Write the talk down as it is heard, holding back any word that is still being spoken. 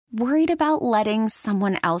Worried about letting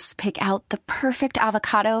someone else pick out the perfect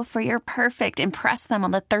avocado for your perfect impress them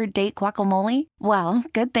on the third date guacamole? Well,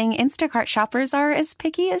 good thing Instacart shoppers are as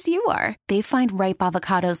picky as you are. They find ripe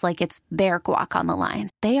avocados like it's their guac on the line.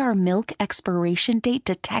 They are milk expiration date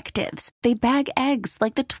detectives. They bag eggs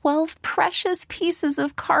like the 12 precious pieces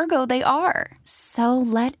of cargo they are. So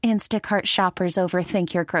let Instacart shoppers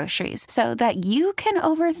overthink your groceries so that you can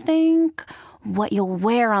overthink what you'll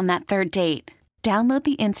wear on that third date. Download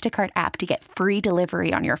the Instacart app to get free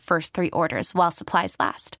delivery on your first 3 orders while supplies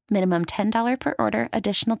last. Minimum $10 per order.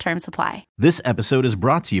 Additional terms apply. This episode is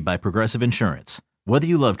brought to you by Progressive Insurance. Whether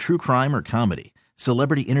you love true crime or comedy,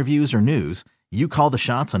 celebrity interviews or news, you call the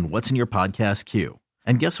shots on what's in your podcast queue.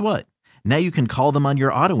 And guess what? Now you can call them on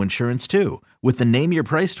your auto insurance too with the Name Your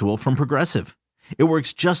Price tool from Progressive. It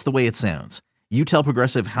works just the way it sounds. You tell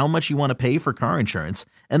Progressive how much you want to pay for car insurance,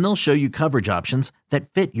 and they'll show you coverage options that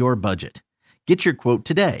fit your budget. Get your quote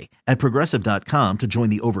today at Progressive.com to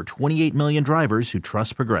join the over 28 million drivers who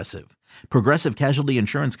trust Progressive. Progressive Casualty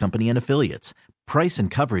Insurance Company and Affiliates. Price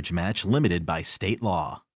and coverage match limited by state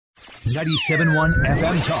law. 97.1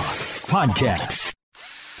 FM Talk Podcast.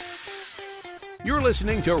 You're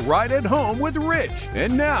listening to Right at Home with Rich.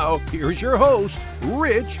 And now, here's your host,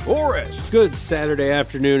 Rich Orris. Good Saturday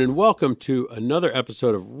afternoon, and welcome to another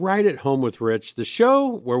episode of Right at Home with Rich, the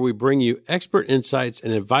show where we bring you expert insights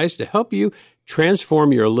and advice to help you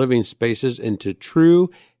transform your living spaces into true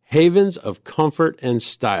havens of comfort and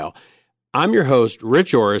style. I'm your host,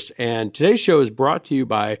 Rich Orris, and today's show is brought to you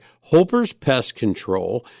by Holper's Pest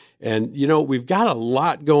Control. And, you know, we've got a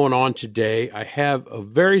lot going on today. I have a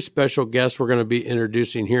very special guest we're going to be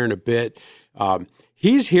introducing here in a bit.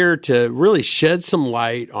 He's here to really shed some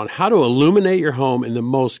light on how to illuminate your home in the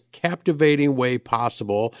most captivating way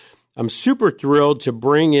possible. I'm super thrilled to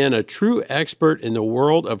bring in a true expert in the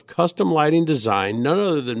world of custom lighting design, none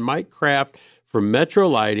other than Mike Kraft from Metro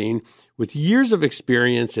Lighting, with years of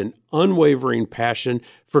experience and unwavering passion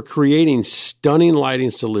for creating stunning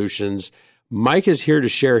lighting solutions. Mike is here to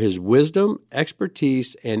share his wisdom,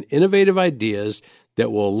 expertise, and innovative ideas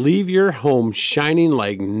that will leave your home shining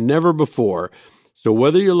like never before. So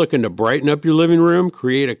whether you're looking to brighten up your living room,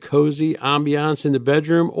 create a cozy ambiance in the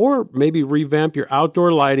bedroom, or maybe revamp your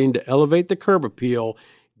outdoor lighting to elevate the curb appeal,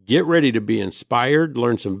 get ready to be inspired,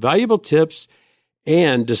 learn some valuable tips,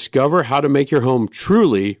 and discover how to make your home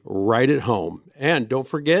truly right at home. And don't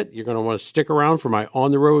forget, you're going to want to stick around for my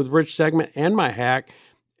On the Road with Rich segment and my hack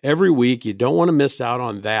every week. You don't want to miss out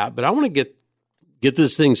on that. But I want to get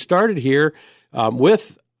this thing started here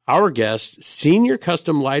with our guest, Senior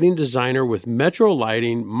Custom Lighting Designer with Metro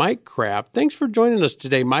Lighting, Mike Kraft. Thanks for joining us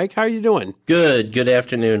today, Mike. How are you doing? Good. Good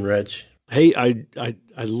afternoon, Rich. Hey,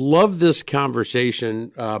 I love this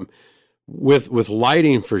conversation with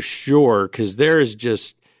lighting for sure, because there is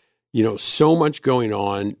just, you know, so much going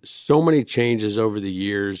on, so many changes over the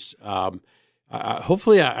years.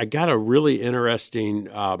 Hopefully I got a really interesting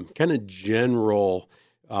kind of general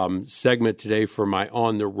segment today for my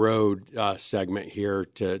On the Road segment here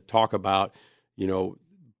to talk about, you know,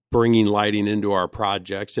 bringing lighting into our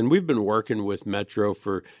projects. And we've been working with Metro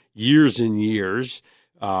for years and years.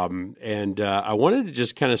 And I wanted to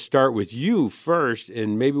just kind of start with you first,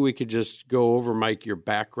 and maybe we could just go over, Mike, your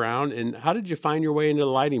background and how did you find your way into the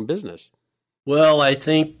lighting business? Well, I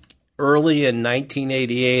think early in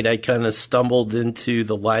 1988, I kind of stumbled into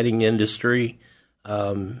the lighting industry.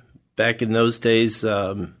 Back in those days,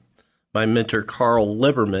 my mentor, Carl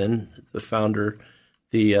Liberman,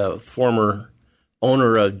 the former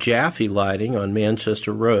owner of Jaffe Lighting on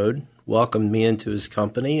Manchester Road, welcomed me into his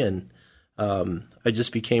company, and I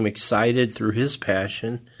just became excited through his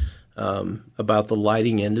passion about the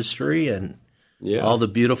lighting industry and all the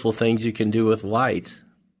beautiful things you can do with light.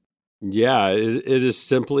 Yeah, it is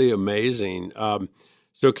simply amazing.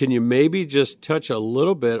 So can you maybe just touch a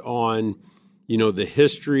little bit on, you know, the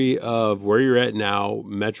history of where you're at now,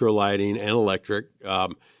 Metro Lighting and Electric,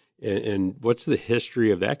 and what's the history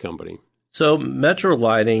of that company? So Metro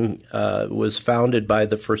Lighting was founded by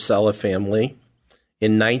the Frisella family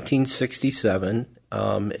in 1967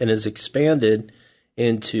 and has expanded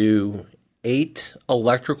into 8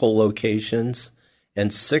 electrical locations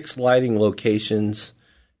and 6 lighting locations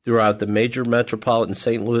throughout the major metropolitan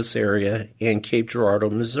St. Louis area and Cape Girardeau,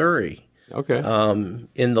 Missouri. Okay.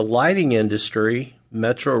 In the lighting industry,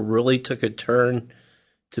 Metro really took a turn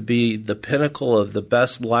to be the pinnacle of the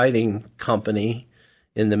best lighting company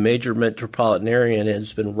in the major metropolitan area, and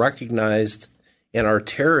has been recognized in our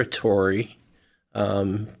territory,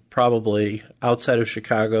 probably outside of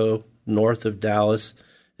Chicago, north of Dallas,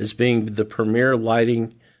 as being the premier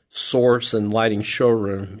lighting source and lighting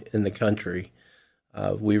showroom in the country.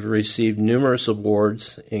 We've received numerous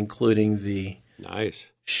awards, including the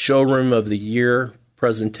Nice Showroom of the Year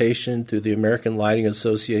presentation through the American Lighting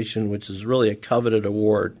Association, which is really a coveted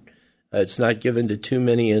award. It's not given to too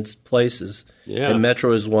many places, and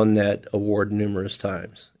Metro has won that award numerous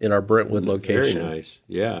times in our Brentwood location. Very nice,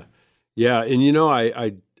 yeah. And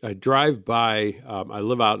I drive by. I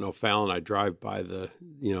live out in O'Fallon. I drive by the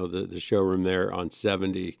showroom there on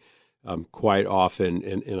 70 quite often,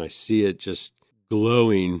 and I see it just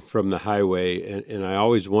glowing from the highway, and I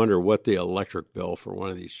always wonder what the electric bill for one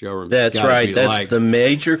of these showrooms. That's right. That's the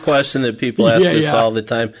major question that people ask us all the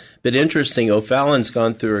time. But interesting, O'Fallon's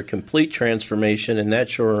gone through a complete transformation, and that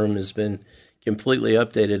showroom has been completely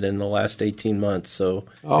updated in the last 18 months. So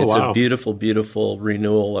it's a beautiful, beautiful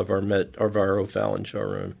renewal of our O'Fallon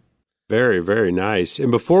showroom. Very, very nice.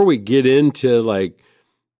 And before we get into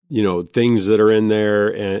things that are in there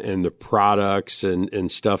and the products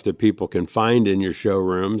and stuff that people can find in your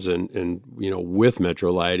showrooms and with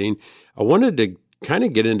Metro Lighting, I wanted to kind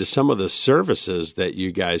of get into some of the services that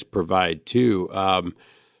you guys provide too,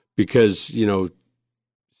 because,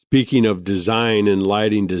 speaking of design and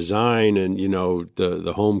lighting design and,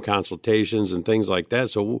 the home consultations and things like that.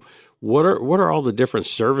 So what are all the different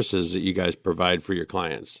services that you guys provide for your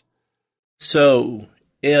clients? So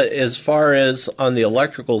as far as on the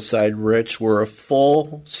electrical side, Rich, we're a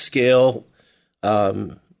full-scale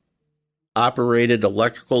operated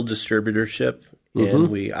electrical distributorship, and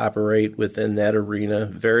we operate within that arena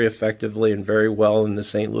very effectively and very well in the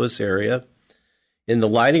St. Louis area. In the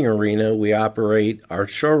lighting arena, we operate our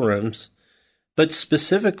showrooms, but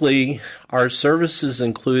specifically our services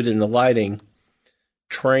include in the lighting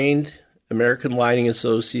trained American Lighting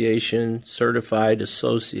Association certified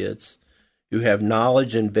associates who have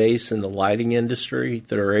knowledge and base in the lighting industry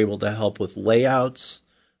that are able to help with layouts,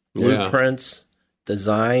 blueprints,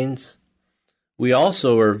 designs. We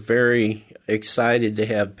also are very excited to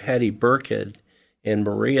have Patty Burkhead and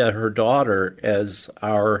Maria, her daughter, as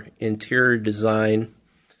our interior design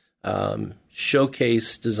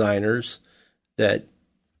showcase designers that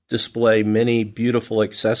display many beautiful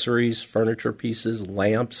accessories, furniture pieces,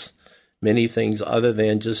 lamps, many things other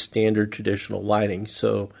than just standard traditional lighting.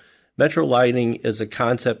 So Metro Lighting as a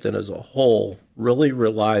concept and as a whole really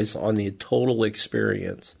relies on the total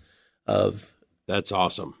experience of that's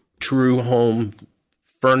awesome. True home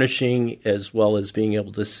furnishing, as well as being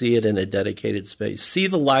able to see it in a dedicated space. See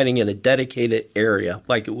the lighting in a dedicated area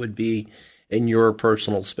like it would be in your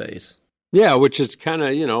personal space. Yeah, which is kind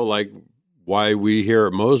of, like why we here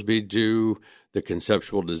at Mosby do the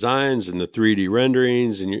conceptual designs and the 3D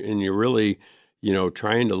renderings, and you're really,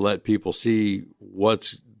 trying to let people see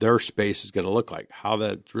what's their space is going to look like, how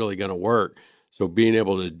that's really going to work. So being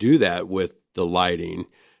able to do that with the lighting,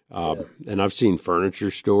 and I've seen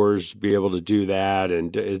furniture stores be able to do that,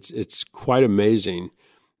 and it's quite amazing,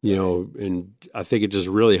 and I think it just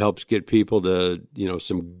really helps get people to,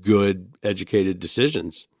 some good educated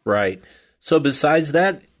decisions. Right. So besides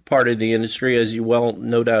that part of the industry, as you well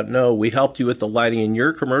no doubt know, we helped you with the lighting in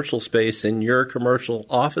your commercial space, in your commercial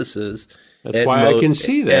offices. That's why I can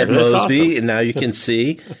see that. At That's Mosby, awesome. And now you can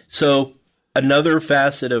see. So another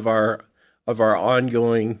facet of our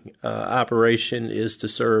ongoing operation is to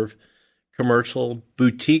serve commercial,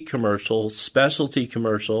 boutique commercial, specialty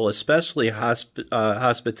commercial, especially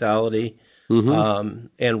hospitality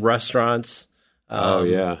and restaurants.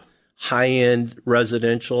 High-end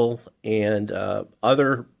residential and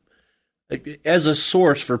other, as a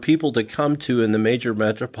source for people to come to in the major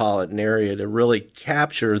metropolitan area to really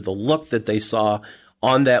capture the look that they saw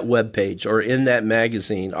on that webpage or in that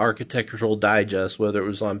magazine, Architectural Digest, whether it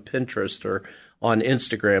was on Pinterest or on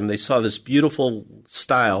Instagram. They saw this beautiful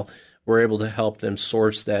style. We're able to help them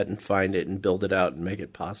source that and find it and build it out and make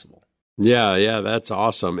it possible. Yeah, that's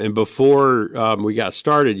awesome. And before we got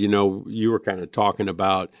started, you were kind of talking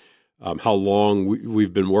about how long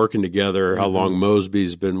we've been working together, how long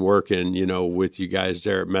Mosby's been working, with you guys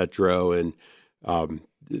there at Metro, and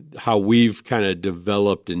how we've kind of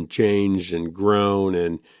developed and changed and grown.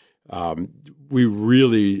 And we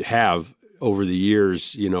really have, over the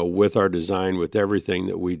years, with our design, with everything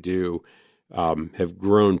that we do, have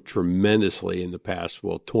grown tremendously in the past,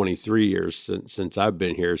 23 years since I've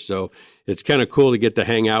been here. So it's kind of cool to get to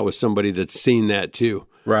hang out with somebody that's seen that too.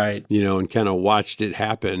 Right. And kind of watched it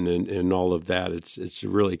happen and all of that. It's a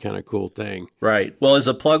really kind of cool thing. Right. Well, as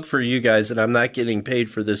a plug for you guys, and I'm not getting paid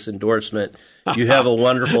for this endorsement, you have a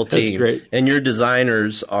wonderful team. That's great. And your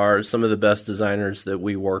designers are some of the best designers that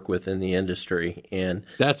we work with in the industry. And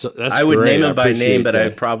that's I would great. name them by name, but that.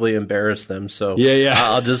 I'd probably embarrass them. So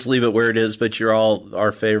yeah. I'll just leave it where it is, but you're all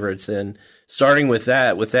our favorites. And starting with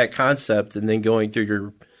that concept and then going through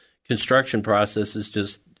your construction process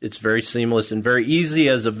is it's very seamless and very easy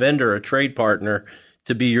as a vendor, a trade partner,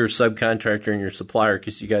 to be your subcontractor and your supplier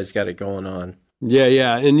because you guys got it going on.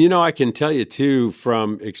 Yeah. And, I can tell you, too,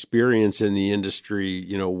 from experience in the industry,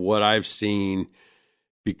 what I've seen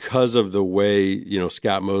because of the way,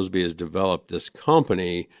 Scott Mosby has developed this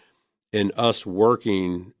company and us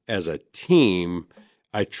working as a team,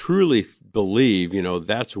 I truly believe,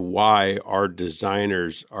 that's why our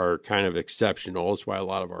designers are kind of exceptional. It's why a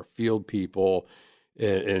lot of our field people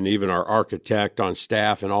and even our architect on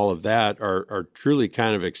staff and all of that are truly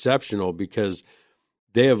kind of exceptional because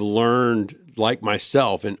they have learned, like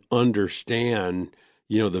myself, and understand,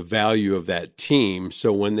 the value of that team.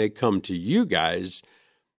 So when they come to you guys,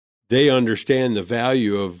 they understand the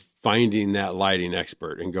value of finding that lighting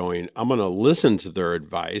expert and going, I'm going to listen to their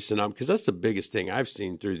advice. And because that's the biggest thing I've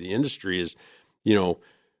seen through the industry is,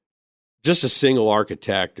 just a single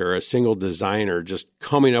architect or a single designer just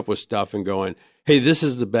coming up with stuff and going, hey, this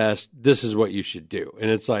is the best, this is what you should do. And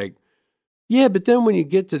it's like, yeah, but then when you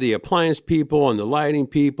get to the appliance people and the lighting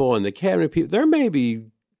people and the cabinet people, there may be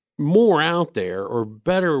more out there or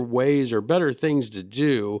better ways or better things to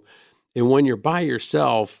do. And when you're by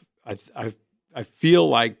yourself, I feel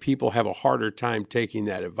like people have a harder time taking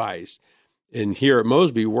that advice. And here at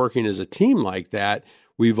Mosby, working as a team like that,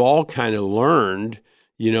 we've all kind of learned,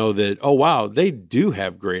 that, oh, wow, they do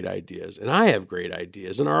have great ideas. And I have great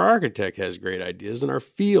ideas. And our architect has great ideas. And our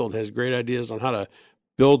field has great ideas on how to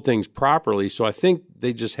build things properly. So I think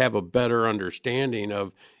they just have a better understanding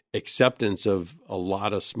of acceptance of a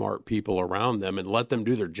lot of smart people around them and let them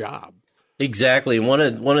do their job. Exactly. One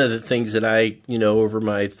of the things that I, over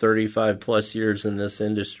my 35 plus years in this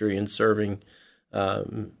industry and serving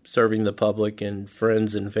the public and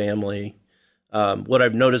friends and family, what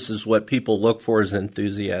I've noticed is what people look for is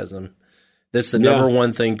enthusiasm. That's the number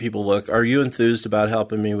one thing people look. Are you enthused about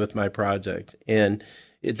helping me with my project? And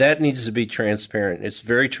that needs to be transparent. It's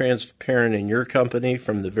very transparent in your company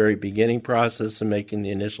from the very beginning process of making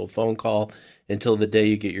the initial phone call until the day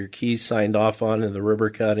you get your keys signed off on and the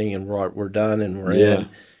ribbon cutting and we're done and we're in.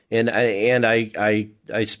 And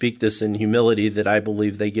I speak this in humility that I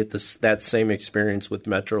believe they get that same experience with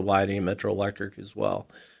Metro Lighting and Metro Electric as well.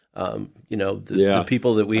 The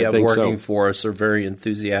people that we have working for us are very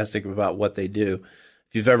enthusiastic about what they do.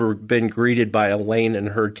 If you've ever been greeted by Elaine and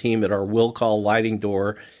her team at our will call lighting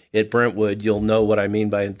door at Brentwood, you'll know what I mean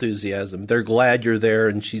by enthusiasm. They're glad you're there,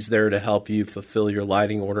 and she's there to help you fulfill your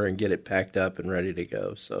lighting order and get it packed up and ready to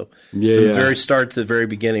go. So from the very start to the very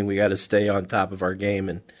beginning, we got to stay on top of our game,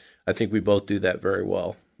 and I think we both do that very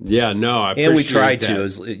well. Yeah, no, I appreciate and we try that. to,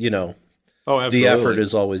 absolutely. The effort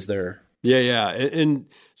is always there. Yeah. And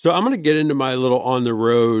so I'm going to get into my little on the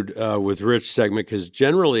road with Rich segment because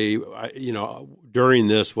generally, during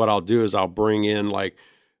this, what I'll do is I'll bring in like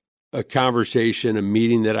a conversation, a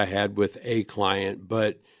meeting that I had with a client.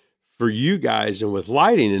 But for you guys and with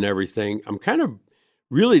lighting and everything, I'm kind of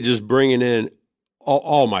really just bringing in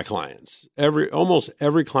all my clients, almost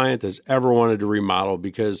every client that's ever wanted to remodel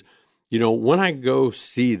because, when I go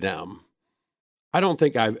see them, I don't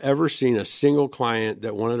think I've ever seen a single client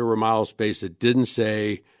that wanted to remodel space that didn't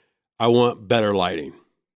say, I want better lighting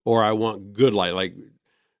or I want good light. Like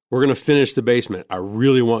we're going to finish the basement. I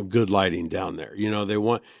really want good lighting down there.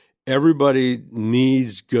 Everybody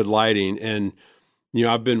needs good lighting. And,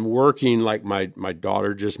 I've been working like my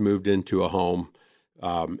daughter just moved into a home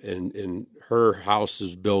and her house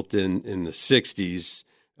is built in the 60s,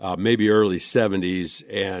 maybe early 70s.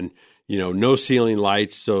 And, no ceiling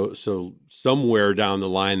lights. So somewhere down the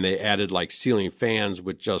line, they added like ceiling fans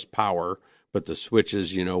with just power, but the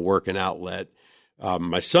switches, work an outlet.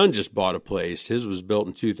 My son just bought a place. His was built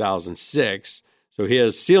in 2006. So he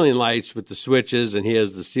has ceiling lights with the switches and he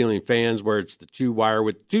has the ceiling fans where it's the 2-wire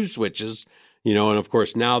with 2 switches, and of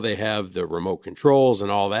course now they have the remote controls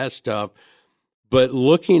and all that stuff. But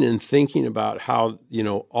looking and thinking about how,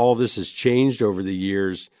 all this has changed over the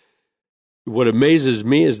years, what amazes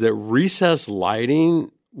me is that recessed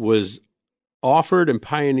lighting was offered and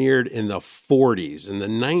pioneered in the 40s, in the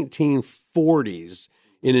 1940s.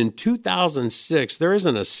 And in 2006, there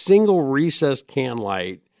isn't a single recessed can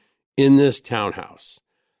light in this townhouse.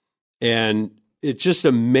 And it just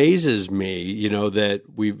amazes me, you know, that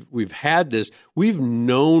we've had this. We've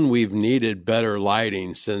known we've needed better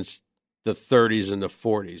lighting since the 30s and the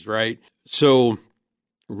 40s, right? So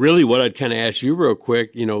really what I'd kind of ask you real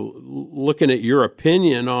quick, you know, looking at your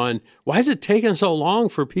opinion on why is it taking so long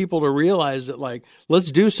for people to realize that, like,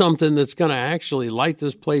 let's do something that's going to actually light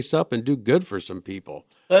this place up and do good for some people.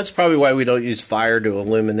 That's probably why we don't use fire to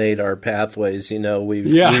illuminate our pathways. You know,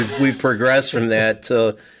 we've progressed from that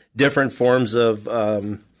to different forms of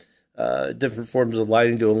lighting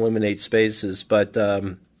to illuminate spaces. But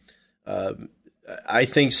I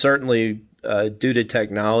think certainly due to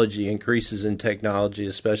technology, increases in technology,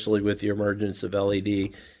 especially with the emergence of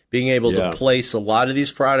LED, being able to place a lot of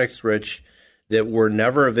these products, Rich, that were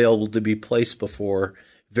never available to be placed before,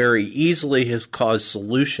 very easily has caused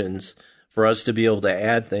solutions for us to be able to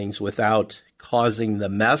add things without causing the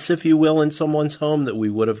mess, if you will, in someone's home that we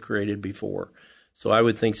would have created before. So I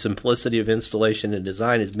would think simplicity of installation and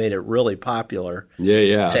design has made it really popular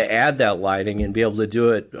to add that lighting and be able to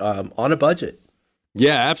do it on a budget.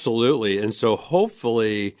 Yeah, absolutely. And so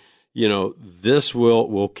hopefully, you know, this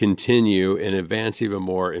will continue and advance even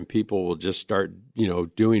more, and people will just start, you know,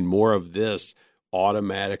 doing more of this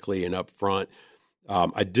automatically and up front.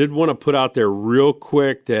 I did want to put out there real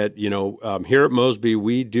quick that, you know, here at Mosby,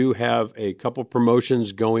 we do have a couple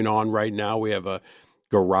promotions going on right now. We have a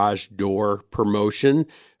garage door promotion.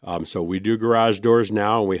 So we do garage doors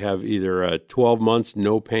now, and we have either 12 months,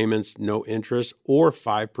 no payments, no interest, or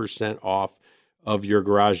 5% off of your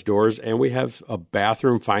garage doors. And we have a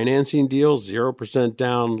bathroom financing deal, 0%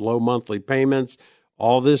 down, low monthly payments.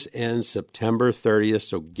 All this ends September 30th,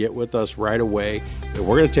 so get with us right away. And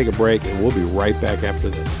we're going to take a break, and we'll be right back after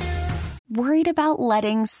this. Worried about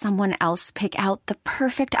letting someone else pick out the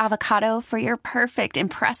perfect avocado for your perfect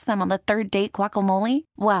impress them on the third date guacamole?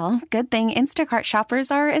 Well, good thing Instacart shoppers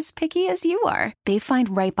are as picky as you are. They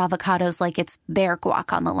find ripe avocados like it's their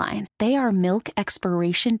guac on the line. They are milk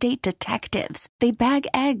expiration date detectives. They bag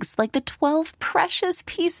eggs like the 12 precious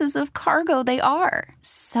pieces of cargo they are.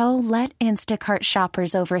 So let Instacart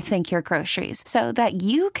shoppers overthink your groceries so that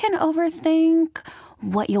you can overthink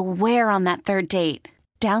what you'll wear on that third date.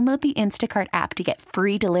 Download the Instacart app to get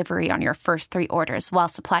free delivery on your first 3 orders while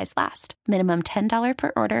supplies last. Minimum $10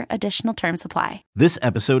 per order. Additional terms apply. This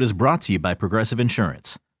episode is brought to you by Progressive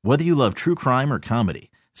Insurance. Whether you love true crime or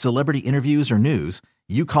comedy, celebrity interviews or news,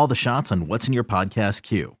 you call the shots on what's in your podcast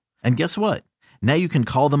queue. And guess what? Now you can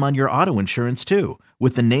call them on your auto insurance too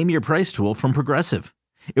with the Name Your Price tool from Progressive.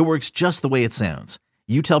 It works just the way it sounds.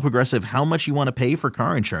 You tell Progressive how much you want to pay for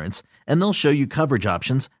car insurance, and they'll show you coverage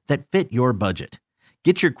options that fit your budget.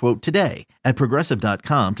 Get your quote today at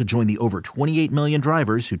Progressive.com to join the over 28 million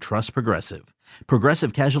drivers who trust Progressive.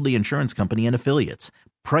 Progressive Casualty Insurance Company and Affiliates.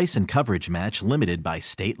 Price and coverage match limited by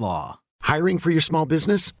state law. Hiring for your small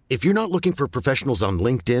business? If you're not looking for professionals on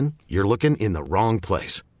LinkedIn, you're looking in the wrong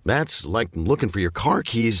place. That's like looking for your car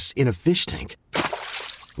keys in a fish tank.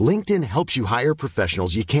 LinkedIn helps you hire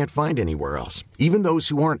professionals you can't find anywhere else, even those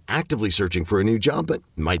who aren't actively searching for a new job but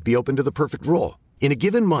might be open to the perfect role. In a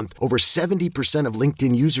given month, over 70% of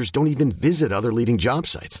LinkedIn users don't even visit other leading job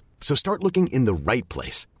sites. So start looking in the right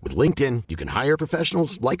place. With LinkedIn, you can hire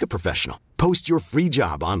professionals like a professional. Post your free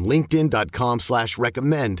job on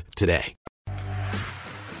linkedin.com/recommend today.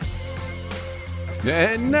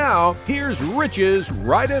 And now, here's Rich's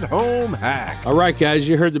Right-at-Home Hack. All right, guys,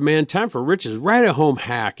 you heard the man. Time for Rich's Right-at-Home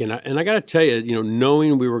Hack. And I got to tell you, you know,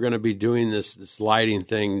 knowing we were going to be doing this lighting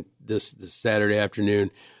thing this Saturday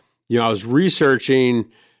afternoon, you know, I was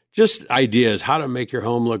researching just ideas, how to make your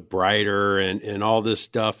home look brighter and all this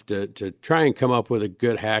stuff to try and come up with a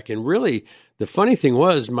good hack. And really, the funny thing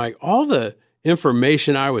was, Mike, all the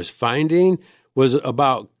information I was finding was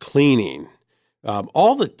about cleaning.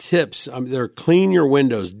 All the tips, they're clean your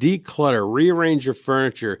windows, declutter, rearrange your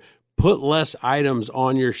furniture, put less items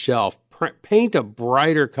on your shelf, paint a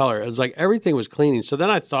brighter color. It was like everything was cleaning. So then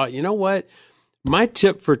I thought, you know what? My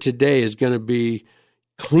tip for today is going to be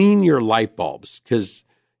clean your light bulbs, because,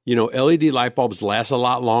 you know, LED light bulbs last a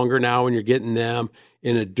lot longer now when you're getting them.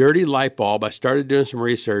 In a dirty light bulb, I started doing some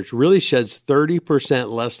research, really sheds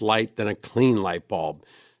 30% less light than a clean light bulb.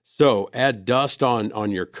 So add dust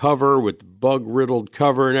on your cover with bug-riddled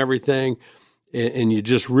cover and everything, and you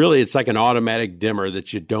just really, it's like an automatic dimmer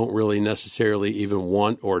that you don't really necessarily even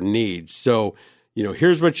want or need. So, you know,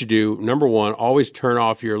 here's what you do. Number one, always turn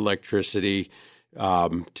off your electricity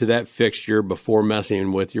to that fixture before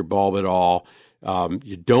messing with your bulb at all.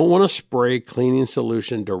 You don't want to spray cleaning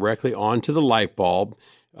solution directly onto the light bulb.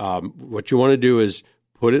 What you want to do is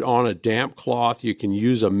put it on a damp cloth. You can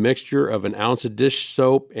use a mixture of an ounce of dish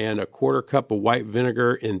soap and a quarter cup of white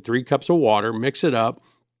vinegar in 3 cups of water. Mix it up.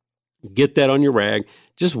 Get that on your rag.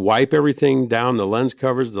 Just wipe everything down, the lens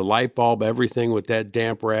covers, the light bulb, everything with that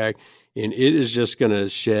damp rag. And it is just going to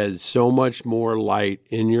shed so much more light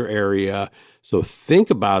in your area. So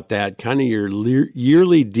think about that, kind of your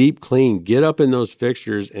yearly deep clean. Get up in those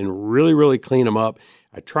fixtures and really, really clean them up.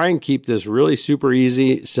 I try and keep this really super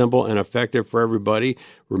easy, simple, and effective for everybody.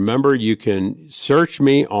 Remember, you can search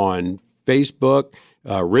me on Facebook,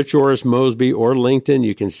 Rich Orris Mosby, or LinkedIn.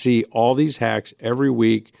 You can see all these hacks every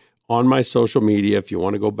week on my social media if you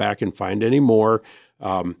want to go back and find any more.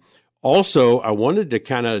 Also, I wanted to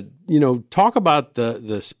kind of, talk about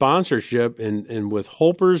the sponsorship and with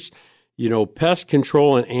Holper's, pest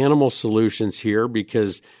control and animal solutions here,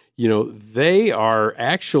 because they are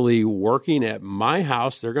actually working at my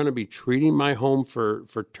house. They're going to be treating my home for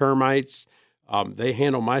termites. They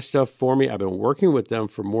handle my stuff for me. I've been working with them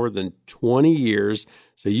for more than 20 years.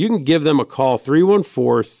 So you can give them a call,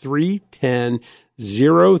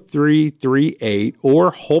 314-310-0338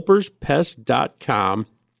 or holperspest.com.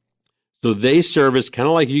 So they service kind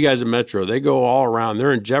of like you guys at Metro. They go all around.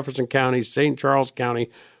 They're in Jefferson County, St. Charles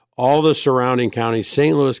County, all the surrounding counties,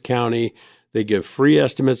 St. Louis County. They give free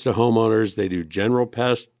estimates to homeowners. They do general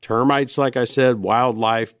pests, termites, like I said,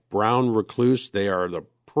 wildlife, brown recluse. They are the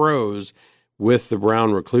pros with the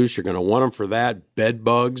brown recluse. You're going to want them for that. Bed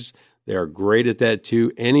bugs, they are great at that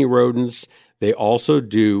too. Any rodents. They also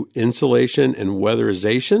do insulation and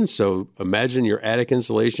weatherization. So imagine your attic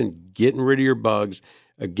insulation, getting rid of your bugs.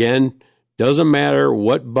 Again, doesn't matter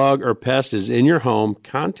what bug or pest is in your home.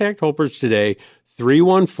 Contact Holpers today,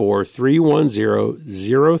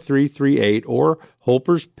 314-310-0338 or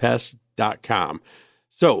holperspest.com.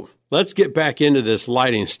 So let's get back into this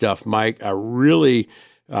lighting stuff, Mike. I'm really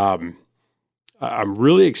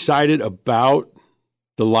excited about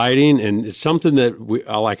the lighting, and it's something that we,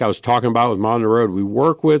 like I was talking about with Mom on the Road, we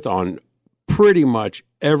work with on pretty much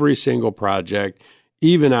every single project,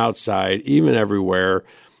 even outside, even everywhere.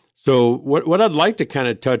 So what I'd like to kind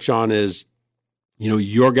of touch on is,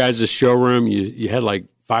 your guys' showroom, you had like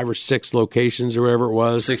 5 or 6 locations or whatever it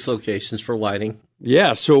was. 6 locations for lighting.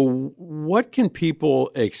 Yeah. So what can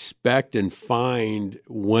people expect and find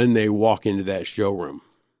when they walk into that showroom?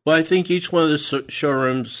 Well, I think each one of the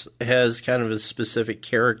showrooms has kind of a specific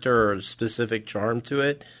character or a specific charm to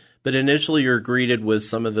it. But initially, you're greeted with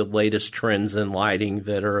some of the latest trends in lighting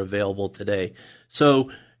that are available today.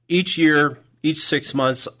 So each year, each 6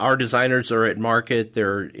 months, our designers are at market.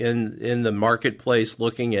 They're in the marketplace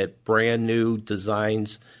looking at brand new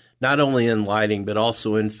designs, not only in lighting, but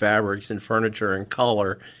also in fabrics and furniture and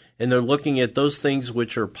color. And they're looking at those things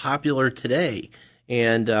which are popular today.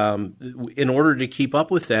 And in order to keep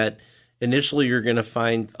up with that, initially you're going to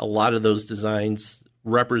find a lot of those designs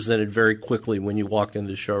represented very quickly when you walk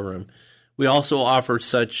into the showroom. We also offer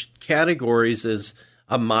such categories as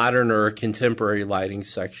a modern or a contemporary lighting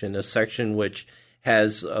section, a section which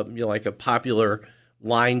has like a popular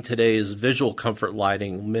line today is visual comfort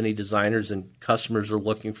lighting. Many designers and customers are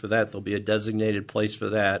looking for that. There'll be a designated place for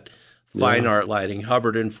that. Fine art lighting,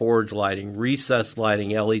 Hubbard and Forge lighting, recessed lighting,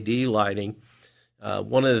 LED lighting.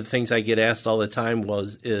 One of the things I get asked all the time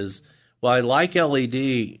is, well, I like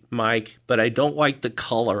LED, Mike, but I don't like the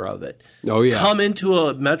color of it. Oh, yeah. Come into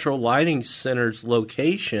a Metro Lighting Center's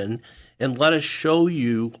location and let us show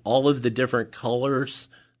you all of the different colors,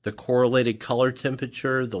 the correlated color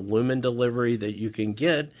temperature, the lumen delivery that you can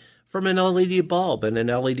get from an LED bulb and an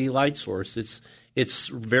LED light source. It's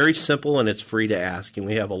very simple and it's free to ask, and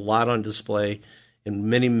we have a lot on display in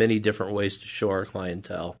many, many different ways to show our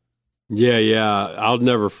clientele. Yeah. I'll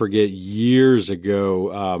never forget years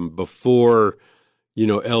ago, before,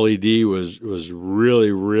 LED was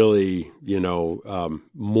really, really,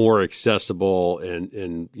 more accessible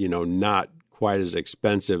and, not quite as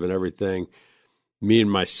expensive and everything. Me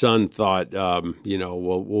and my son thought,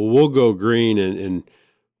 we'll go green, and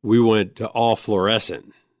we went to all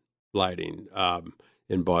fluorescent lighting,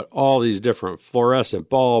 and bought all these different fluorescent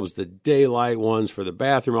bulbs, the daylight ones for the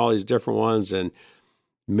bathroom, all these different ones. And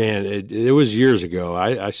man, it was years ago.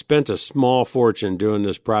 I spent a small fortune doing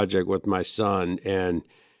this project with my son, and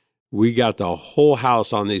we got the whole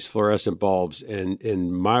house on these fluorescent bulbs.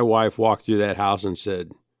 And my wife walked through that house and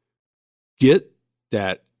said, "Get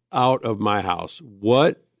that out of my house.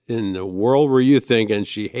 What in the world were you thinking?"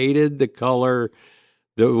 She hated the color,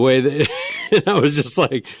 the way that I was just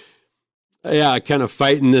like, kind of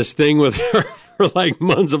fighting this thing with her for like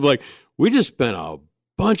months of like, we just spent a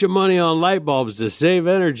bunch of money on light bulbs to save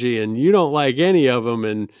energy, and you don't like any of them,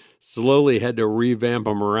 and slowly had to revamp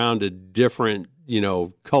them around to different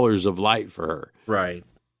colors of light for her. Right.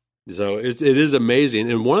 So it is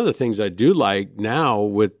amazing. And one of the things I do like now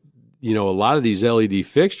with, a lot of these LED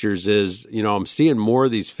fixtures is, I'm seeing more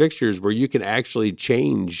of these fixtures where you can actually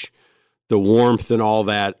change the warmth and all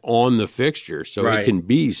that on the fixture. So It can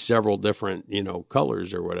be several different,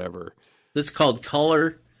 colors or whatever. It's called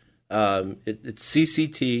color. It's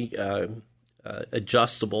CCT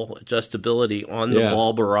adjustability on the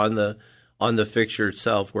bulb or on the fixture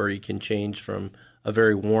itself, where you can change from a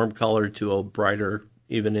very warm color to a brighter,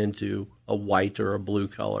 even into a white or a blue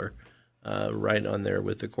color, right on there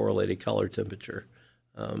with the correlated color temperature.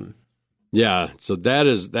 So that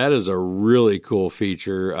is a really cool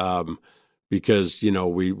feature, because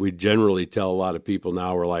we generally tell a lot of people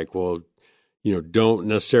now, we're like, well, don't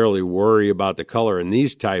necessarily worry about the color in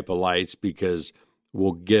these type of lights, because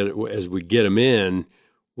as we get them in,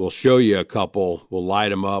 we'll show you a couple, we'll light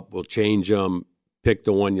them up, we'll change them, pick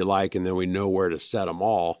the one you like, and then we know where to set them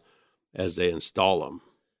all as they install them.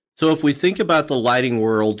 So if we think about the lighting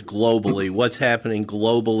world globally, what's happening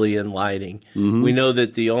globally in lighting, we know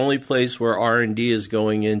that the only place where R&D is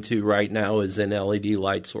going into right now is in LED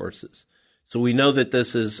light sources. So we know that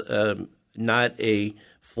this is not a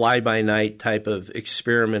fly-by-night type of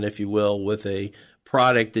experiment, if you will, with a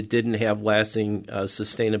product that didn't have lasting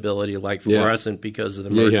sustainability like fluorescent because of the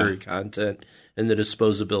mercury content and the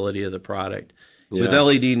disposability of the product. With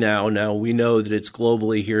LED now we know that it's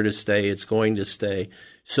globally here to stay. It's going to stay.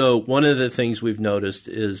 So one of the things we've noticed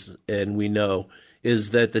is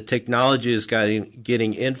that the technology is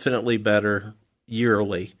getting infinitely better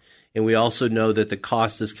yearly. And we also know that the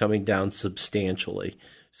cost is coming down substantially.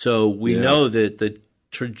 So we know that the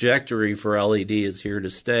trajectory for LED is here to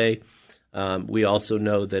stay. We also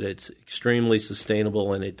know that it's extremely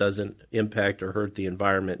sustainable and it doesn't impact or hurt the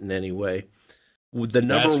environment in any way. The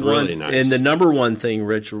number one thing,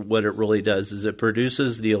 Rich, what it really does is it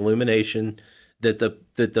produces the illumination that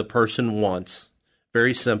the person wants,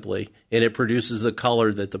 very simply, and it produces the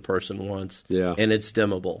color that the person wants, and it's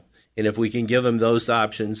dimmable. And if we can give them those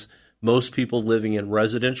options, most people living in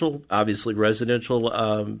residential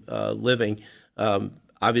living,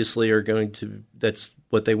 obviously are going to, that's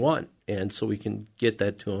what they want. And so we can get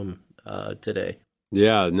that to them today.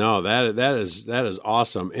 Yeah, no, that is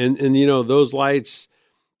awesome. And those lights,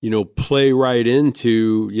 play right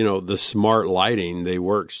into, the smart lighting. They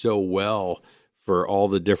work so well for all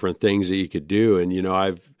the different things that you could do. And,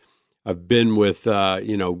 I've been with,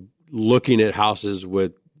 looking at houses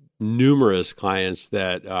with numerous clients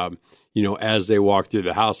that, as they walk through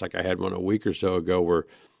the house, like I had one a week or so ago, we're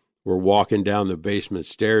walking down the basement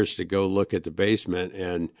stairs to go look at the basement,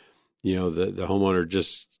 and, the homeowner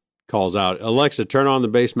just calls out, "Alexa, turn on the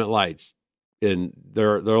basement lights." And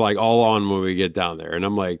they're like all on when we get down there. And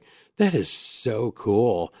I'm like, that is so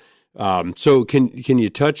cool. So can you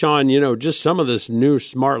touch on, just some of this new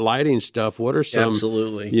smart lighting stuff? What are some,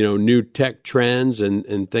 new tech trends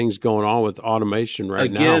and things going on with automation now?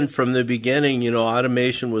 Again, from the beginning,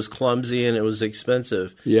 automation was clumsy and it was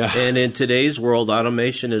expensive. Yeah. And in today's world,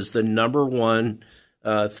 automation is the number one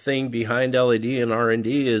thing behind LED and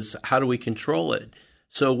R&D is how do we control it?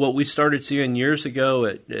 So what we started seeing years ago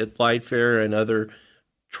at Light Fair and other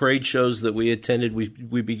trade shows that we attended,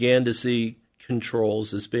 we began to see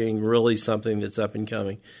controls as being really something that's up and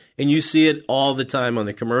coming. And you see it all the time on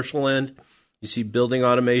the commercial end. You see building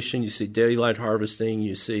automation, you see daylight harvesting,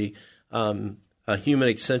 you see a human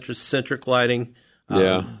eccentric lighting,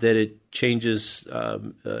 that it changes,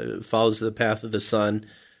 follows the path of the sun.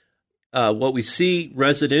 What we see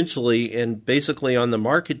residentially and basically on the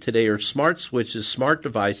market today are smart switches, smart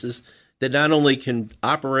devices that not only can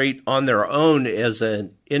operate on their own as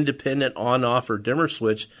an independent on-off or dimmer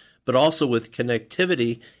switch, but also with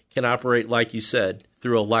connectivity can operate, like you said,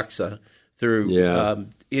 through Alexa, through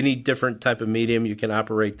any different type of medium. You can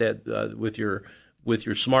operate that with your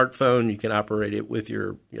smartphone. You can operate it with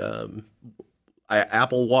your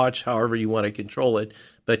Apple Watch, however you want to control it.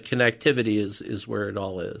 But connectivity is where it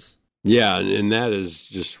all is. Yeah, and that is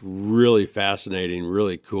just really fascinating,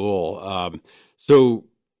 really cool. So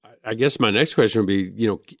I guess my next question would be,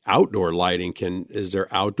 outdoor lighting. Is there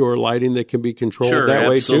outdoor lighting that can be controlled that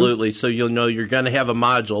way too? Sure, absolutely. So you'll know you're going to have a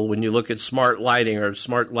module. When you look at smart lighting or a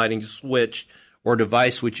smart lighting switch or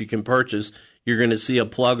device which you can purchase, you're going to see a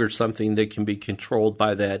plug or something that can be controlled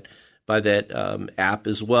by that app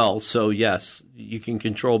as well. So yes, you can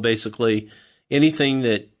control basically anything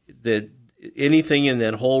anything in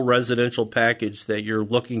that whole residential package that you're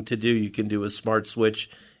looking to do, you can do with smart switch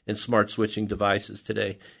and smart switching devices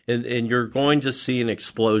today. And you're going to see an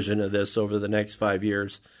explosion of this over the next 5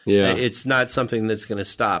 years. Yeah. It's not something that's going to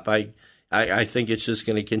stop. I I think it's just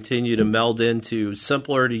going to continue to meld into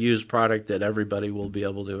simpler to use product that everybody will be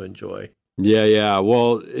able to enjoy. Yeah.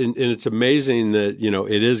 Well, and it's amazing that,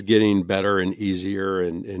 it is getting better and easier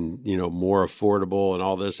and more affordable and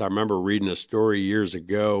all this. I remember reading a story years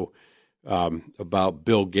ago about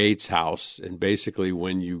Bill Gates' house. And basically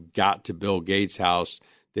when you got to Bill Gates' house,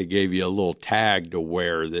 they gave you a little tag to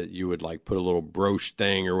wear that you would like put a little brooch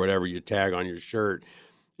thing or whatever you tag on your shirt,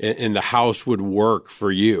 and the house would work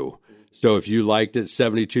for you. So if you liked it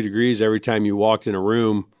 72 degrees, every time you walked in a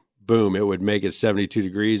room, boom, it would make it 72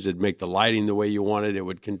 degrees. It'd make the lighting the way you wanted. It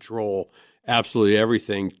would control absolutely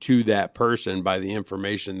everything to that person by the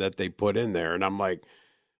information that they put in there. And I'm like,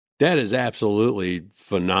 that is absolutely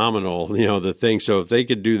phenomenal, the thing. So if they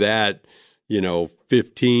could do that,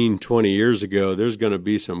 15, 20 years ago, there's going to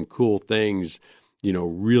be some cool things,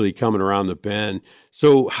 really coming around the bend.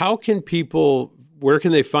 So how can people, where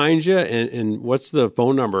can they find you, and what's the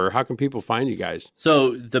phone number? How can people find you guys?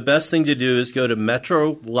 So the best thing to do is go to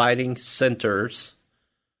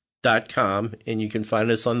metrolightingcenters.com, and you can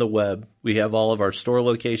find us on the web. We have all of our store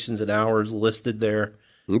locations and hours listed there,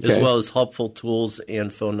 as well as helpful tools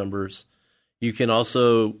and phone numbers. You can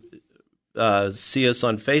also see us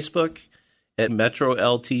on Facebook at Metro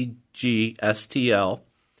LTG STL,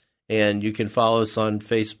 and you can follow us on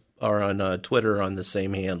on Twitter on the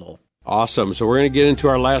same handle. Awesome. So we're going to get into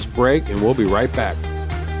our last break, and we'll be right back.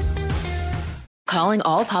 Calling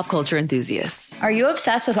all pop culture enthusiasts. Are you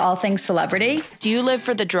obsessed with all things celebrity? Do you live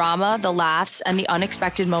for the drama, the laughs, and the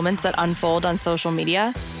unexpected moments that unfold on social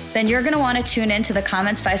media? Then you're going to want to tune into the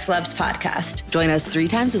Comments by Celebs podcast. Join us 3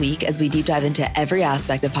 times a week as we deep dive into every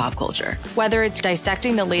aspect of pop culture. Whether it's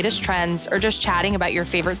dissecting the latest trends or just chatting about your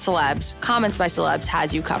favorite celebs, Comments by Celebs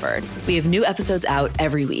has you covered. We have new episodes out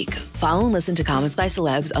every week. Follow and listen to Comments by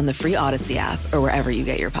Celebs on the free Odyssey app or wherever you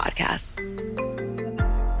get your podcasts.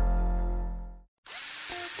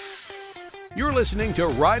 You're listening to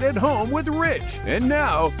Right at Home with Rich. And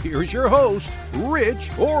now, here's your host,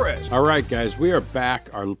 Rich Orris. All right, guys, we are back.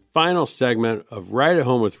 Our final segment of Right at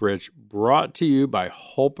Home with Rich, brought to you by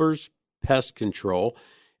Hulper's Pest Control.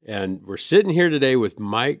 And we're sitting here today with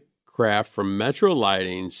Mike Kraft from Metro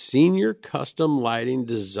Lighting, senior custom lighting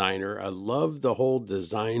designer. I love the whole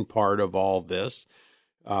design part of all this,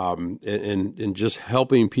 and just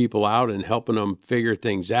helping people out and helping them figure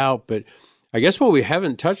things out. But I guess what we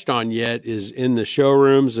haven't touched on yet is in the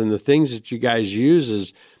showrooms and the things that you guys use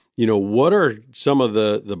is, what are some of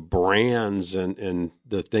the brands and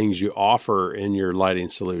the things you offer in your lighting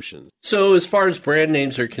solutions? So as far as brand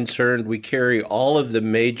names are concerned, we carry all of the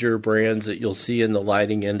major brands that you'll see in the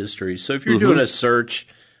lighting industry. So if you're doing a search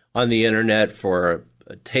on the internet for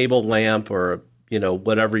a table lamp or,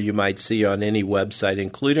 whatever you might see on any website,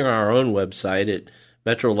 including our own website at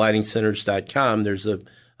metrolightingcenters.com, there's a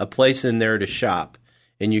place in there to shop,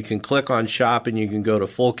 and you can click on shop and you can go to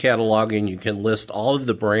full catalog and you can list all of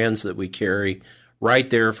the brands that we carry right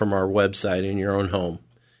there from our website in your own home.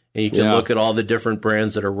 And you can look at all the different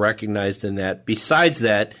brands that are recognized in that. Besides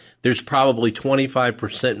that, there's probably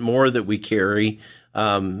 25% more that we carry,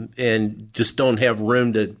 and just don't have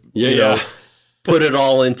room to, put it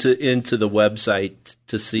all into the website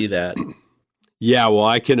to see that. Yeah, well,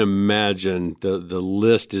 I can imagine the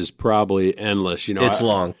list is probably endless. It's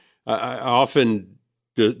long. I often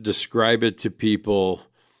describe it to people,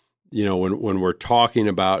 when we're talking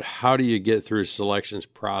about how do you get through a selections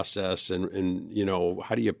process and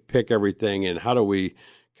how do you pick everything and how do we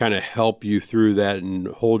kind of help you through that and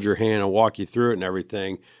hold your hand and walk you through it and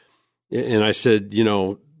everything. And I said,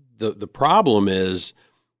 the problem is,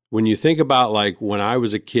 when you think about like when I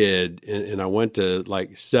was a kid and I went to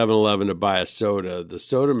like 7-Eleven to buy a soda, the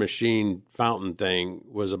soda machine fountain thing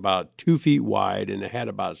was about 2 feet wide and it had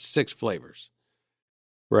about 6 flavors,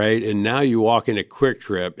 right? And now you walk into Quick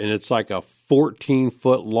Trip and it's like a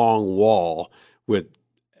 14-foot long wall with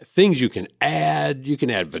things you can add. You can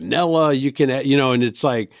add vanilla, you can add, and it's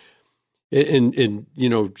like, and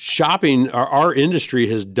shopping, our industry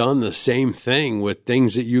has done the same thing with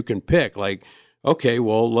things that you can pick. Like, okay,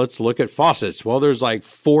 well, let's look at faucets. Well, there's like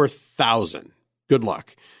 4,000. Good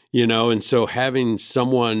luck, and so having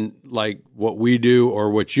someone like what we do or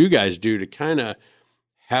what you guys do to kind of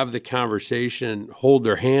have the conversation, hold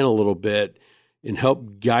their hand a little bit and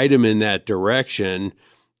help guide them in that direction,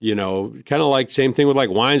 kind of like same thing with like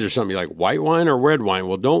wines or something. You're like white wine or red wine?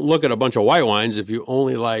 Well, don't look at a bunch of white wines if you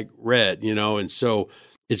only like red, and so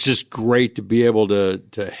it's just great to be able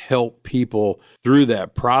to help people through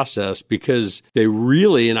that process because they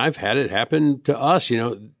really, and I've had it happen to us,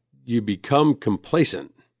 you become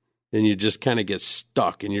complacent and you just kind of get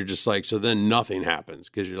stuck and you're just like, so then nothing happens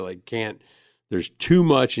because you're like, there's too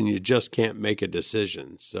much and you just can't make a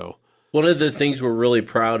decision. So one of the things we're really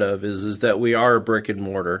proud of is that we are a brick and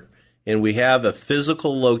mortar, and we have a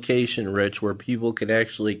physical location, Rich, where people can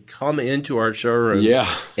actually come into our showrooms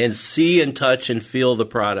and see and touch and feel the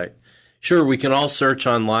product. Sure, we can all search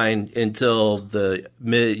online until the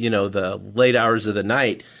late hours of the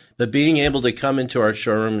night, but being able to come into our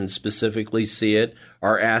showroom and specifically see it,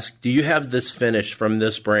 or ask, do you have this finish from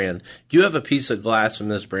this brand? Do you have a piece of glass from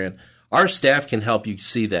this brand? Our staff can help you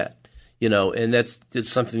see that, and it's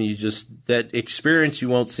something that experience you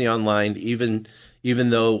won't see online, even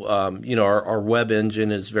though, our web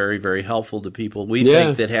engine is very, very helpful to people. We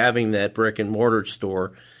think that having that brick and mortar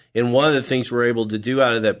store, and one of the things we're able to do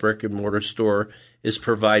out of that brick and mortar store is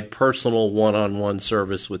provide personal one-on-one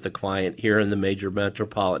service with the client here in the major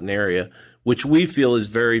metropolitan area, which we feel is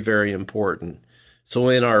very, very important. So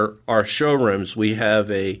in our showrooms, we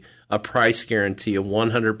have a price guarantee, a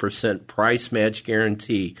 100% price match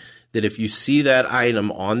guarantee, that if you see that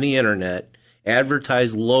item on the internet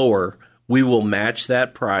advertised lower, we will match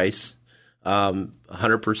that price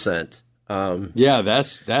 100%.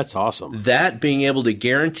 That's awesome. That being able to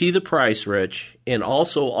guarantee the price, Rich, and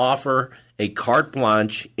also offer a carte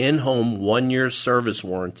blanche in-home 1-year service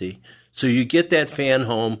warranty. So you get that fan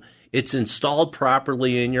home, it's installed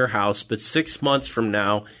properly in your house, but 6 months from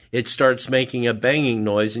now, it starts making a banging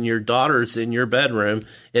noise, and your daughter's in your bedroom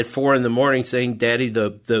at 4 a.m. saying, Daddy,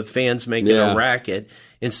 the fan's making a racket.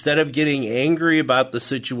 Instead of getting angry about the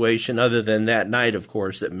situation, other than that night, of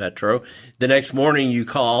course, at Metro, the next morning you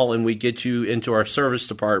call and we get you into our service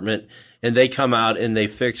department, and they come out and they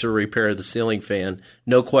fix or repair the ceiling fan.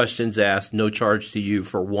 No questions asked, no charge to you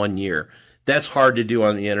for 1 year. That's hard to do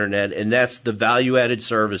on the internet, and that's the value-added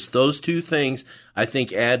service. Those two things, I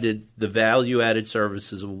think, added the value-added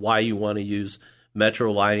services of why you want to use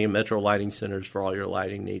Metro Lighting and Metro Lighting Centers for all your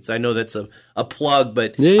lighting needs. I know that's a plug,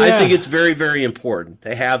 but I think it's very, very important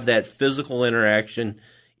to have that physical interaction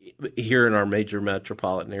here in our major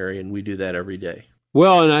metropolitan area, and we do that every day.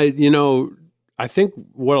 Well, and I think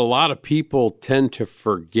what a lot of people tend to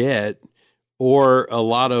forget, or a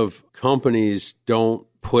lot of companies don't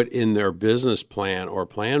put in their business plan or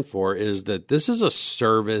plan for, is that this is a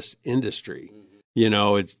service industry.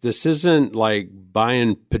 This isn't like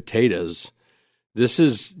buying potatoes.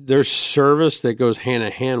 There's service that goes hand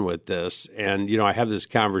in hand with this. And, I have this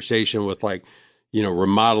conversation with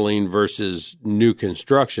remodeling versus new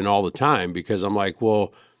construction all the time, because I'm like,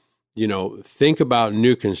 well, think about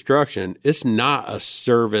new construction. It's not a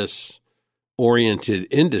service oriented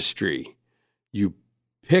industry. You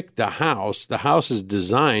pick the house is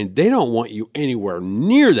designed. They don't want you anywhere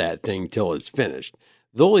near that thing till it's finished.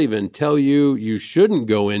 They'll even tell you shouldn't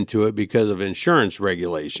go into it because of insurance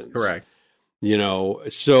regulations. Correct.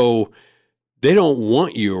 So they don't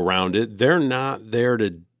want you around it. They're not there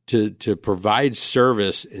to provide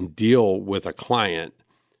service and deal with a client.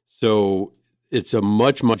 So it's a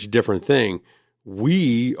much, much different thing.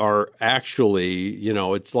 We are actually,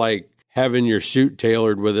 it's like having your suit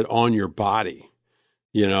tailored with it on your body.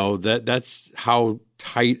 That's how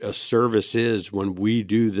tight a service is when we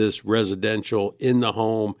do this residential in the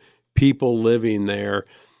home, people living there.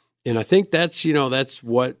 And I think that's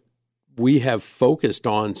what we have focused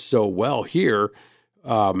on so well here.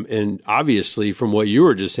 And obviously, from what you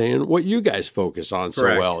were just saying, what you guys focus on so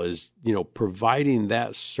well is, providing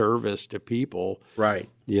that service to people, right?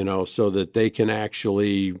 So that they can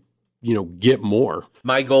actually, get more.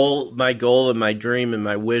 My goal and my dream and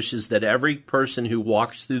my wish is that every person who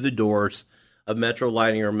walks through the doors of Metro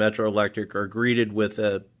Lighting or Metro Electric are greeted with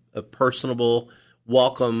a personable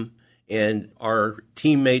welcome, and our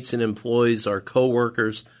teammates and employees, our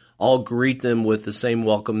coworkers, all greet them with the same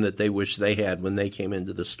welcome that they wish they had when they came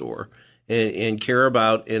into the store, and care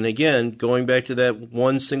about, and again, going back to that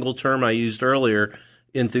one single term I used earlier,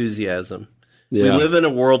 enthusiasm. Yeah. We live in a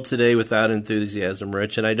world today without enthusiasm,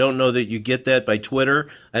 Rich, and I don't know that you get that by Twitter.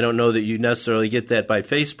 I don't know that you necessarily get that by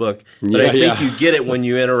Facebook, but I think you get it when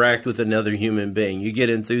you interact with another human being. You get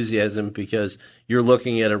enthusiasm because you're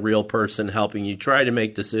looking at a real person helping you try to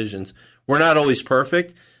make decisions. We're not always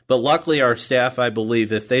perfect, but luckily our staff, I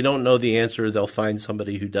believe, if they don't know the answer, they'll find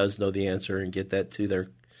somebody who does know the answer and get that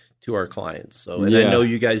to our clients. So, and I know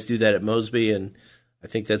you guys do that at Mosby, and I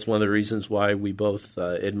think that's one of the reasons why we both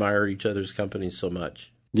admire each other's companies so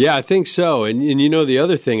much. Yeah, I think so. And the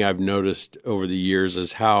other thing I've noticed over the years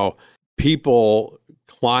is how people,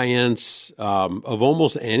 clients of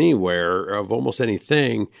almost anywhere, of almost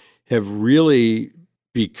anything, have really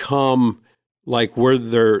become like where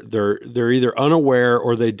they're either unaware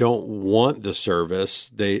or they don't want the service.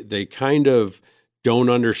 They kind of don't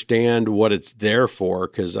understand what it's there for,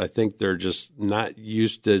 because I think they're just not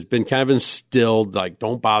used to, it's been kind of instilled, like,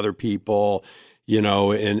 don't bother people,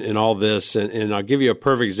 and all this. And I'll give you a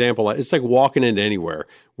perfect example. It's like walking into anywhere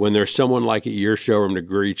when there's someone like at your showroom to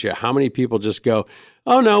greet you. How many people just go,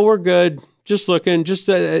 oh, no, we're good, just looking,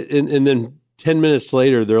 and then 10 minutes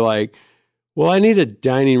later, they're like, well, I need a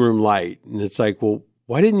dining room light. And it's like, well,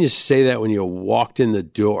 why didn't you say that when you walked in the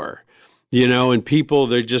door? And people,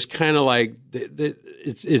 they're just kind of like,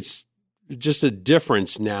 it's just a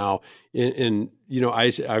difference now. And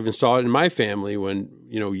I've installed it in my family when,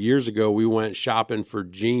 years ago we went shopping for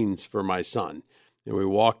jeans for my son, and we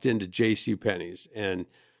walked into JCPenney's, and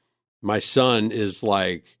my son is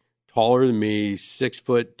like taller than me,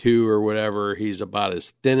 6'2" or whatever. He's about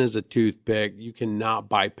as thin as a toothpick. You cannot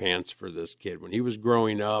buy pants for this kid. When he was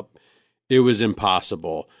growing up, it was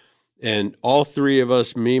impossible. And all three of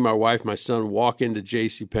us, me, my wife, my son, walk into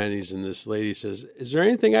JCPenney's, and this lady says, is there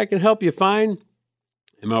anything I can help you find?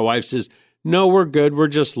 And my wife says, no, we're good. We're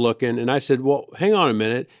just looking. And I said, well, hang on a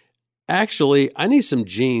minute. Actually, I need some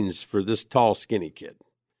jeans for this tall, skinny kid.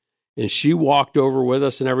 And she walked over with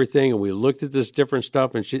us and everything, and we looked at this different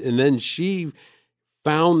stuff, and then she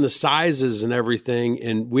found the sizes and everything,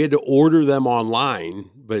 and we had to order them online.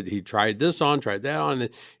 But he tried this on, tried that on, and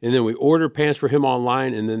then we ordered pants for him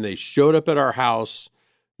online, and then they showed up at our house,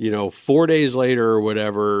 4 days later or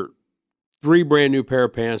whatever, 3 brand new pair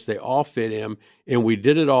of pants. They all fit him, and we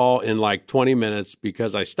did it all in like 20 minutes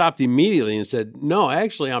because I stopped immediately and said, no,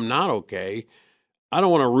 actually, I'm not okay. I don't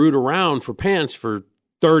want to root around for pants for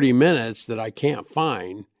 30 minutes that I can't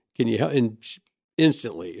find. Can you help? And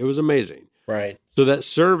instantly, it was amazing. Right. So that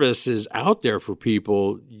service is out there for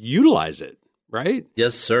people. Utilize it, right?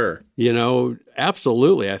 Yes, sir.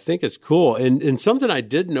 Absolutely. I think it's cool. And something I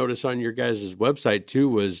did notice on your guys' website too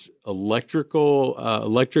was electric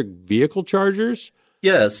vehicle chargers.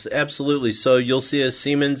 Yes, absolutely. So you'll see a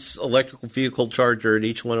Siemens electrical vehicle charger at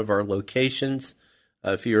each one of our locations.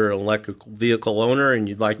 If you're an electric vehicle owner and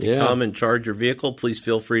you'd like to come and charge your vehicle, please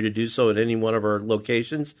feel free to do so at any one of our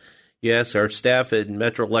locations. You ask our staff at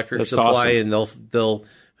Metro Electric Supply, awesome. And they'll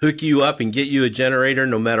hook you up and get you a generator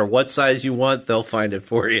no matter what size you want. They'll find it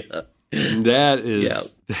for you. That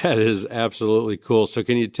is absolutely cool. So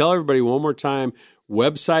can you tell everybody one more time,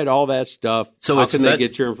 website, all that stuff, so how can they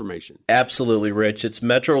get your information? Absolutely, Rich. It's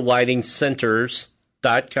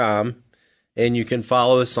MetroLightingCenters.com, and you can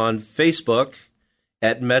follow us on Facebook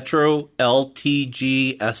at Metro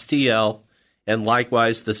LTGSTL, and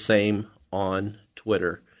likewise the same on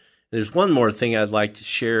Twitter. There's one more thing I'd like to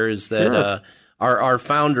share is that our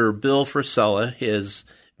founder, Bill Frisella, has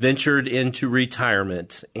ventured into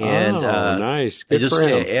retirement, and nice. Good just for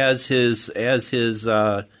him.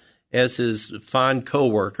 As his fond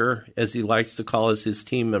coworker, as he likes to call us, his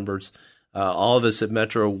team members, all of us at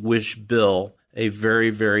Metro wish Bill a very,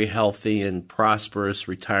 very healthy and prosperous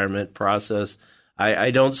retirement process. I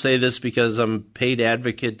don't say this because I'm a paid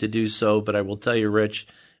advocate to do so, but I will tell you, Rich,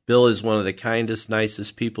 Bill is one of the kindest,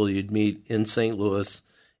 nicest people you'd meet in St. Louis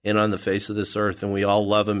and on the face of this earth, and we all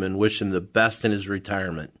love him and wish him the best in his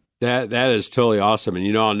retirement. That is totally awesome.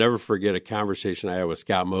 And, I'll never forget a conversation I had with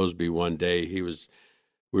Scott Mosby one day. We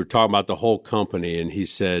were talking about the whole company, and he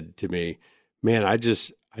said to me, man, I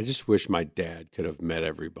just wish my dad could have met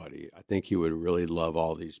everybody. I think he would really love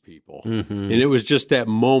all these people. Mm-hmm. And it was just that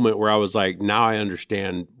moment where I was like, now I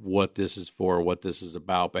understand what this is for, what this is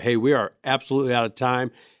about. But hey, we are absolutely out of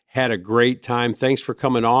time. Had a great time. Thanks for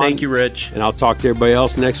coming on. Thank you, Rich. And I'll talk to everybody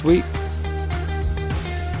else next week.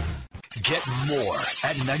 Get more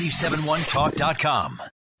at 971talk.com.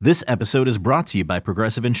 This episode is brought to you by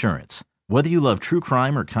Progressive Insurance. Whether you love true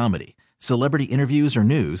crime or comedy, celebrity interviews or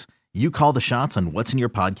news, you call the shots on what's in your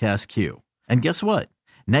podcast queue. And guess what?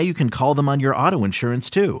 Now you can call them on your auto insurance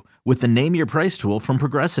too with the Name Your Price tool from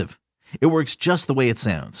Progressive. It works just the way it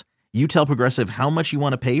sounds. You tell Progressive how much you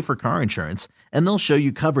want to pay for car insurance, and they'll show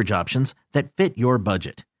you coverage options that fit your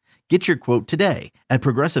budget. Get your quote today at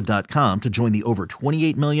Progressive.com to join the over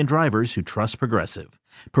 28 million drivers who trust Progressive.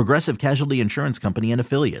 Progressive Casualty Insurance Company and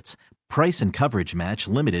Affiliates. Price and coverage match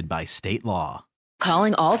limited by state law.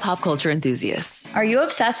 Calling all pop culture enthusiasts. Are you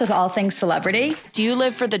obsessed with all things celebrity? Do you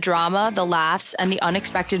live for the drama, the laughs, and the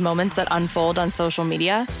unexpected moments that unfold on social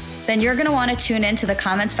media? Then you're going to want to tune in to the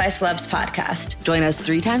Comments by Celebs podcast. Join us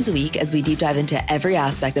 3 times a week as we deep dive into every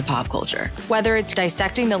aspect of pop culture. Whether it's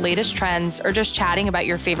dissecting the latest trends or just chatting about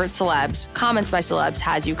your favorite celebs, Comments by Celebs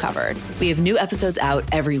has you covered. We have new episodes out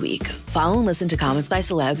every week. Follow and listen to Comments by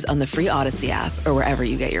Celebs on the free Odyssey app or wherever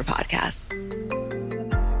you get your podcasts.